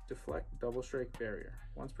 Deflect Double Strike Barrier.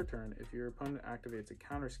 Once per turn, if your opponent activates a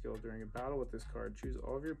counter skill during a battle with this card, choose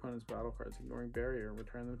all of your opponent's battle cards, ignoring Barrier, and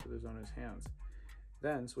return them to the owner's hands.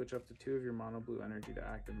 Then switch up to 2 of your mono blue energy to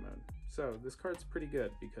active mode. So this card's pretty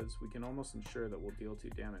good because we can almost ensure that we'll deal 2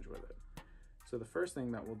 damage with it. So the first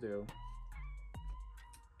thing that we'll do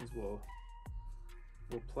is we'll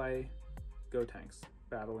play Gotenks,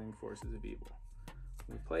 Battling Forces of Evil.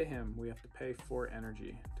 When we play him, we have to pay 4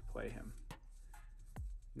 energy to play him.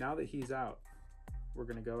 Now that he's out, we're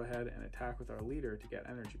going to go ahead and attack with our leader to get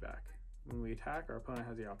energy back. When we attack, our opponent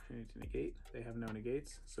has the opportunity to negate. They have no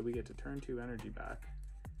negates, so we get to turn 2 energy back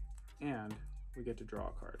and we get to draw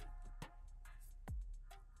a card.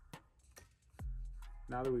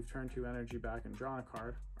 Now that we've turned 2 energy back and drawn a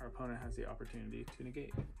card, our opponent has the opportunity to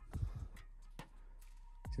negate.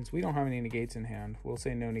 Since we don't have any negates in hand, we'll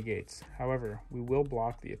say no negates. However, we will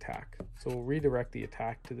block the attack. So we'll redirect the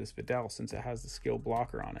attack to this Videl since it has the skill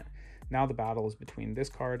blocker on it. Now the battle is between this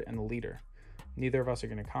card and the leader. Neither of us are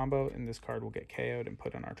going to combo, and this card will get KO'd and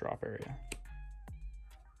put in our drop area.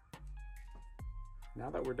 Now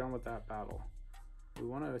that we're done with that battle, we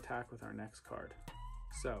want to attack with our next card.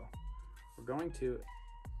 So we're going to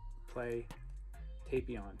play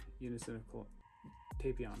Tapion,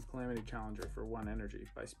 Tapion, Calamity Challenger for 1 energy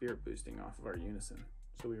by spirit boosting off of our Unison.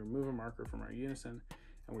 So we remove a marker from our Unison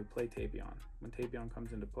and we play Tapion. When Tapion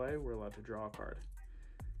comes into play, we're allowed to draw a card.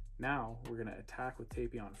 Now we're going to attack with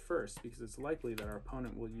Tapion first because it's likely that our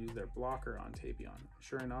opponent will use their blocker on Tapion.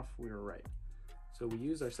 Sure enough, we were right. So we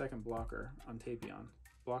use our second blocker on Tapion.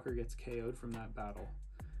 Blocker gets KO'd from that battle,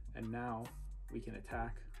 and now we can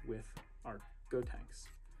attack with our Gotenks.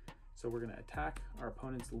 So we're going to attack our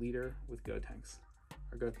opponent's leader with Gotenks.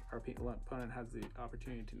 Our opponent has the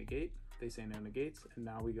opportunity to negate. They say no negates, and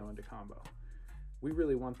now we go into combo. We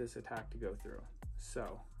really want this attack to go through,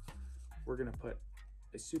 so we're going to put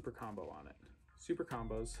a super combo on it. Super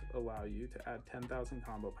combos allow you to add 10,000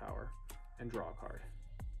 combo power and draw a card.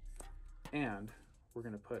 And we're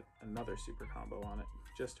going to put another super combo on it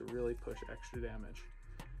just to really push extra damage.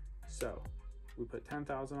 So we put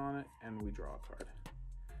 10,000 on it and we draw a card.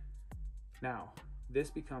 Now, this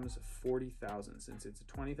becomes 40,000 since it's a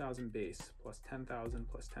 20,000 base plus 10,000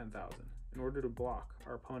 plus 10,000. In order to block,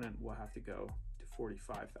 our opponent will have to go to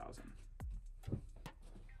 45,000.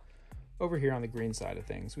 Over here on the green side of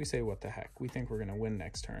things, we say what the heck, we think we're going to win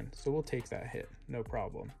next turn, so we'll take that hit, no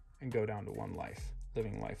problem, and go down to 1 life,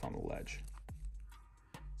 living life on the ledge.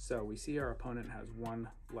 So we see our opponent has 1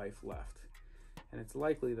 life left, and it's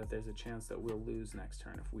likely that there's a chance that we'll lose next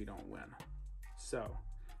turn if we don't win. So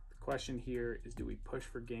question here is, do we push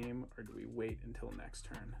for game or do we wait until next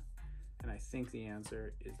turn? And I think the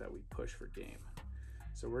answer is that we push for game.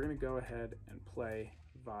 So we're going to go ahead and play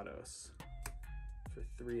Vados for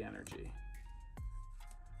 3 energy.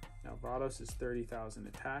 Now Vados is 30,000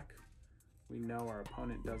 attack. We know our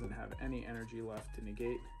opponent doesn't have any energy left to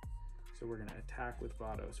negate, so we're going to attack with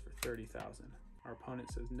Vados for 30,000. Our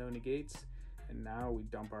opponent says no negates, and now we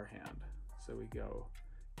dump our hand. So we go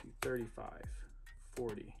to 35,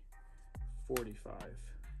 40, 45,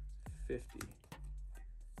 50,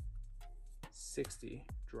 60,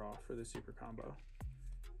 draw for the super combo,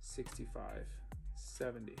 65,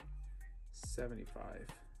 70, 75,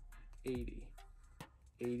 80,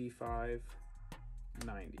 85,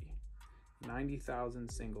 90. 90,000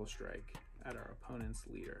 single strike at our opponent's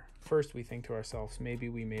leader. First we think to ourselves, maybe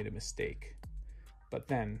we made a mistake, but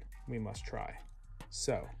then we must try.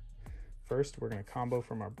 So first, we're going to combo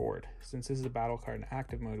from our board. Since this is a battle card in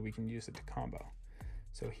active mode, we can use it to combo.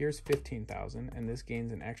 So here's 15,000, and this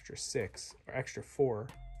gains an extra 6 or extra 4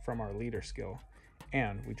 from our leader skill,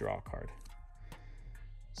 and we draw a card.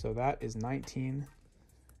 So that is 19,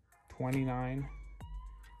 29,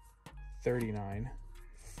 39,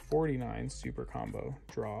 49 super combo,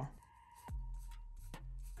 draw,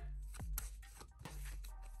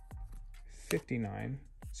 59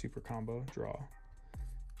 super combo, draw,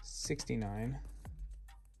 69,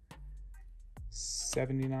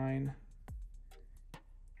 79,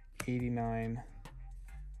 89,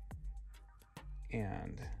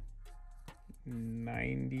 and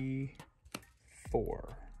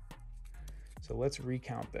 94. So let's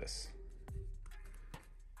recount this.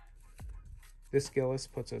 This skill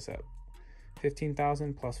list puts us at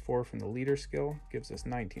 15,000 plus 4 from the leader skill gives us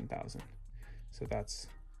 19,000. So that's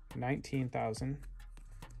 19,000,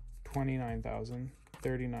 29,000,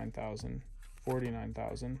 39,000,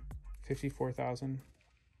 49,000, 54,000,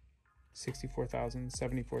 64,000,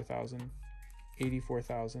 74,000,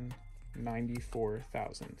 84,000,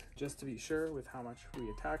 94,000. Just to be sure with how much we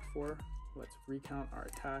attacked for, let's recount our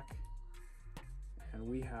attack. And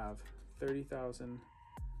we have 30,000,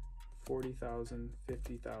 40,000,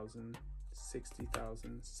 50,000,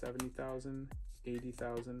 60,000, 70,000,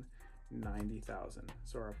 80,000, 90,000.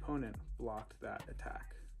 So our opponent blocked that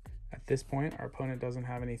attack. At this point, our opponent doesn't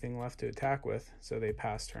have anything left to attack with, so they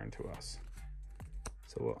pass turn to us.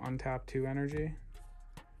 So we'll untap 2 energy,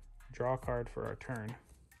 draw a card for our turn,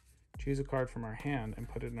 choose a card from our hand and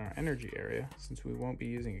put it in our energy area. Since we won't be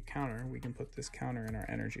using a counter, we can put this counter in our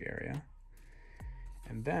energy area.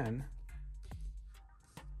 And then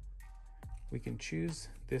we can choose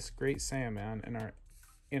this Great Saiyaman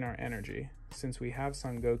in our energy. Since we have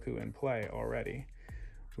Son Goku in play already,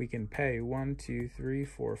 we can pay 1, 2, 3,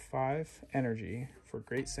 4, 5 energy for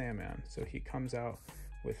Great Saiyaman. So he comes out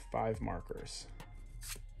with 5 markers.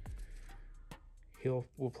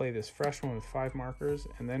 We'll play this fresh one with 5 markers,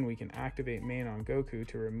 and then we can activate main on Goku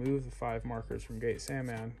to remove the 5 markers from Great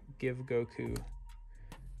Saiyaman, give Goku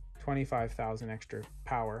 25,000 extra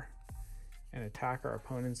power, and attack our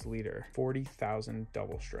opponent's leader, 40,000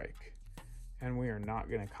 double strike. And we are not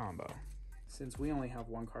going to combo. Since we only have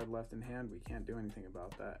 1 card left in hand, we can't do anything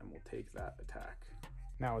about that, and we'll take that attack.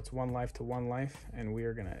 Now it's 1 life to 1 life, and we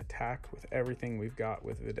are going to attack with everything we've got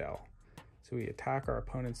with Videl. So we attack our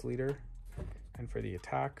opponent's leader, and for the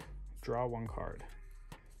attack, draw 1 card.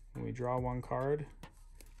 When we draw 1 card,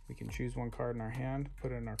 we can choose 1 card in our hand,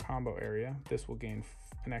 put it in our combo area. This will gain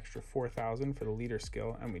an extra 4,000 for the leader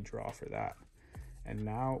skill, and we draw for that. And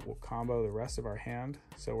now we'll combo the rest of our hand.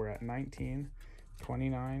 So we're at 19,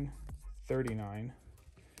 29, 39,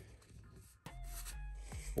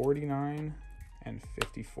 49, and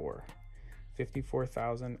 54.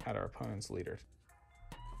 54,000 at our opponent's leader.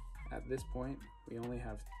 At this point, we only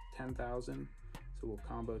have 10,000, so we'll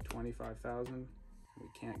combo 25,000. We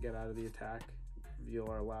can't get out of the attack, reveal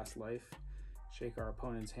our last life, shake our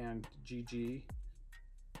opponent's hand GG,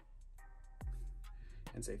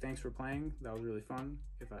 and say thanks for playing. That was really fun.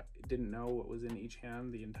 If I didn't know what was in each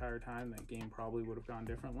hand the entire time, that game probably would have gone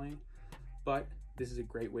differently. But this is a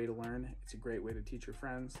great way to learn. It's a great way to teach your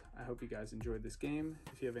friends. I hope you guys enjoyed this game.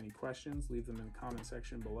 If you have any questions, leave them in the comment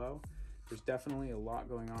section below. There's definitely a lot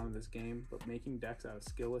going on in this game, but making decks out of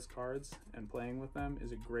skillless cards and playing with them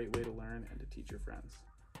is a great way to learn and to teach your friends.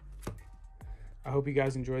 I hope you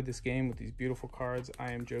guys enjoyed this game with these beautiful cards.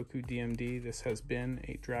 I am Johku DMD. This has been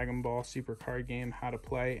a Dragon Ball Super card game, how to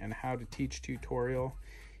play and how to teach tutorial.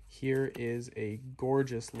 Here is a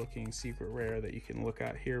gorgeous looking secret rare that you can look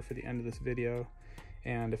at here for the end of this video.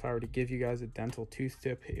 And if I were to give you guys a dental tooth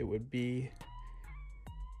tip, it would be,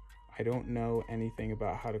 I don't know anything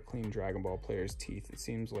about how to clean Dragon Ball players' teeth. It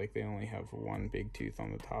seems like they only have 1 big tooth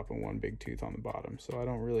on the top and 1 big tooth on the bottom. So I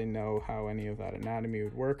don't really know how any of that anatomy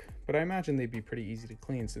would work, but I imagine they'd be pretty easy to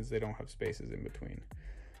clean since they don't have spaces in between.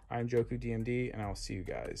 I'm Johku DMD, and I'll see you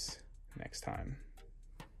guys next time.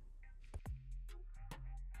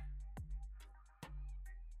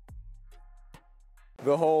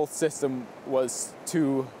 The whole system was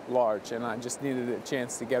too large, and I just needed a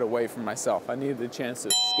chance to get away from myself. I needed a chance to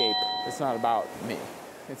escape. It's not about me.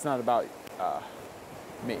 It's not about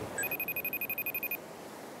me.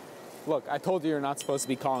 Look, I told you you're not supposed to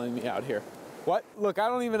be calling me out here. What? Look, I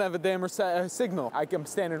don't even have a damn signal. I'm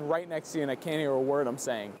standing right next to you and I can't hear a word I'm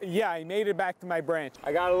saying. Yeah, I made it back to my branch.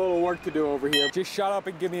 I got a little work to do over here. Just shut up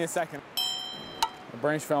and give me a second. The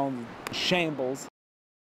branch fell in shambles.